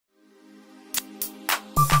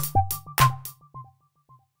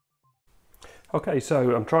Okay,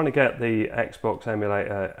 so I'm trying to get the Xbox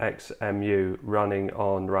emulator Xemu running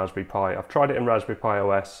on Raspberry Pi. I've tried it in Raspberry Pi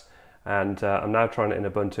OS and I'm now trying it in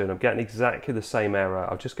Ubuntu and I'm getting exactly the same error.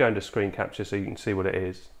 I'll just go into screen capture so you can see what it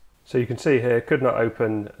is. So you can see here, could not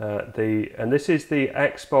open and this is the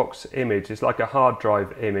Xbox image. It's like a hard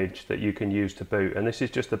drive image that you can use to boot, and this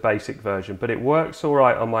is just the basic version, but it works all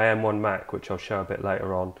right on my M1 Mac, which I'll show a bit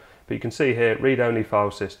later on. But you can see here, read-only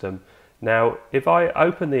file system. Now, if I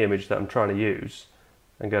open the image that I'm trying to use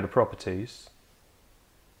and go to properties,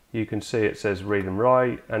 you can see it says read and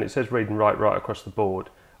write, and it says read and write right across the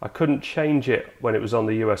board. I couldn't change it when it was on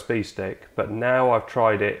the USB stick, but now I've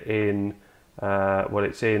tried it in, well,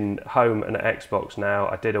 it's in home and Xbox now.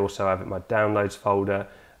 I did also have it in my downloads folder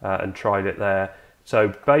and tried it there.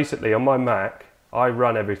 So basically on my Mac, I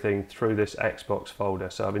run everything through this Xbox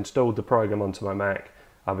folder. So I've installed the program onto my Mac,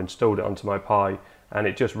 I've installed it onto my Pi, and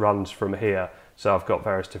it just runs from here. So I've got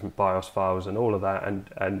various different BIOS files and all of that, and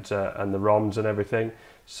the ROMs and everything.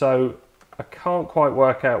 So I can't quite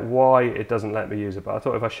work out why it doesn't let me use it, but I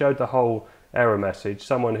thought if I showed the whole error message,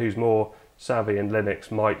 someone who's more savvy in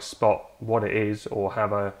Linux might spot what it is or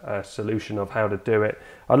have a solution of how to do it.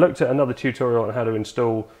 I looked at another tutorial on how to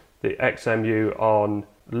install the Xemu on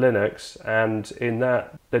Linux, and in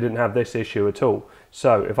that they didn't have this issue at all.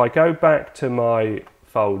 So if I go back to my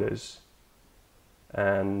folders,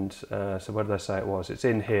 and so where did I say it was? It's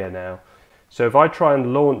in here now. So if I try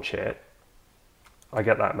and launch it, I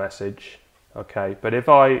get that message. Okay, but if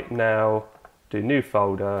I now do new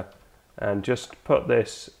folder and just put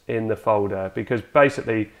this in the folder, because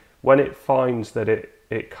basically when it finds that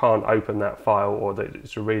it can't open that file or that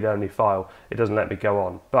it's a read-only file, it doesn't let me go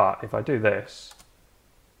on. But if I do this,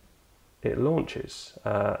 it launches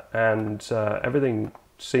and everything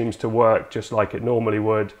seems to work just like it normally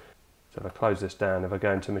would. So if I close this down, if I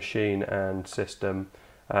go into machine and system,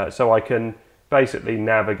 so I can basically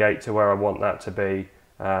navigate to where I want that to be,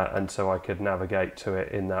 and so I could navigate to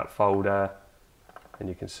it in that folder, and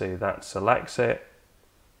you can see that selects it,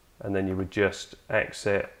 and then you would just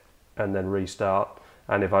exit and then restart.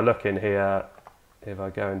 And if I look in here, if I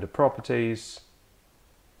go into properties,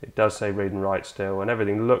 it does say read and write still, and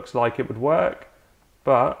everything looks like it would work,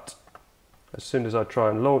 but as soon as I try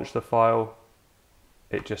and launch the file,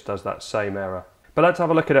 it just does that same error. But let's have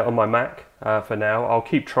a look at it on my Mac for now. I'll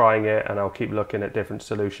keep trying it and I'll keep looking at different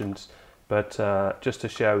solutions, but just to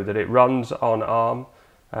show that it runs on ARM,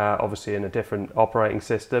 obviously in a different operating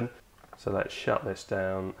system. So let's shut this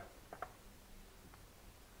down.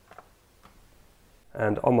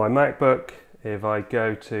 And on my MacBook, if I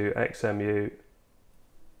go to Xemu,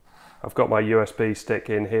 I've got my USB stick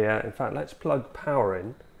in here. In fact, let's plug power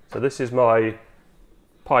in. So this is my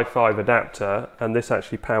Pi 5 adapter, and this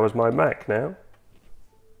actually powers my Mac now.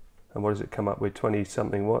 And what does it come up with? 20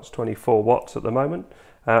 something watts, 24 watts at the moment.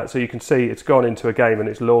 So you can see it's gone into a game and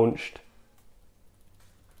it's launched.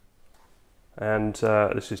 And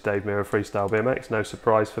this is Dave Mirror Freestyle BMX. No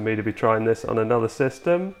surprise for me to be trying this on another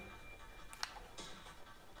system.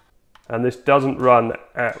 And this doesn't run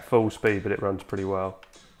at full speed, but it runs pretty well.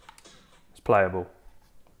 It's playable.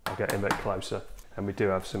 I'll get in a bit closer. And we do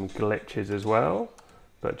have some glitches as well,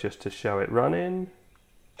 but just to show it running.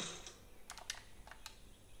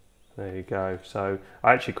 There you go. So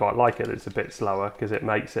I actually quite like it. It's a bit slower because it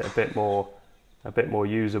makes it a bit more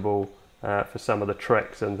usable for some of the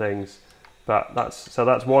tricks and things. But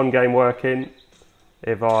that's one game working.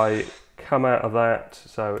 If I come out of that,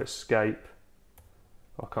 so escape,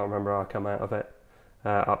 I can't remember how I come out of it,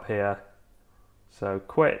 up here. So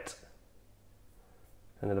quit,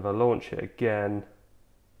 and then if I launch it again,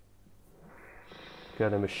 go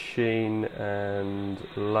to machine and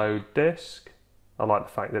load disk. I like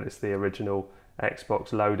the fact that it's the original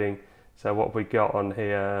Xbox loading. So what we got on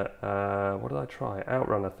here, what did I try?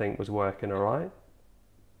 Outrun I think was working all right.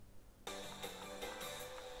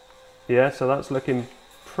 Yeah, so that's looking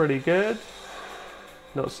pretty good.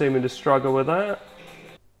 Not seeming to struggle with that.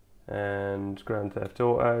 And Grand Theft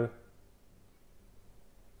Auto.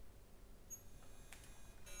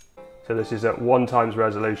 So this is at 1x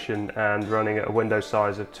resolution and running at a window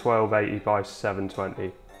size of 1280 by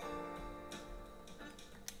 720.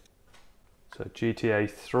 So GTA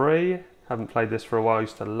 3, haven't played this for a while,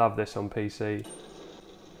 used to love this on PC.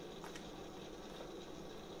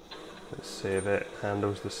 Let's see if it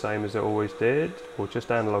handles the same as it always did, or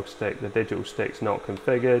just analog stick. The digital stick's not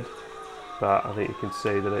configured, but I think you can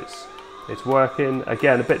see that it's working.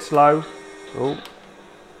 Again, a bit slow,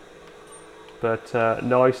 but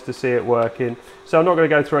nice to see it working. So I'm not going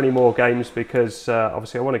to go through any more games because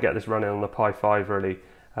obviously I want to get this running on the Pi 5 really.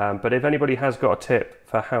 But if anybody has got a tip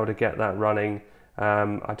for how to get that running,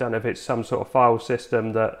 I don't know if it's some sort of file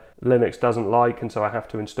system that Linux doesn't like, and so I have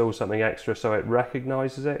to install something extra so it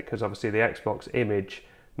recognises it, because obviously the Xbox image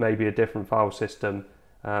may be a different file system.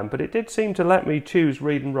 But it did seem to let me choose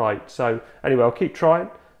read and write. So anyway, I'll keep trying.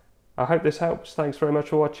 I hope this helps. Thanks very much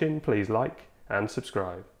for watching. Please like and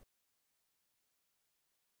subscribe.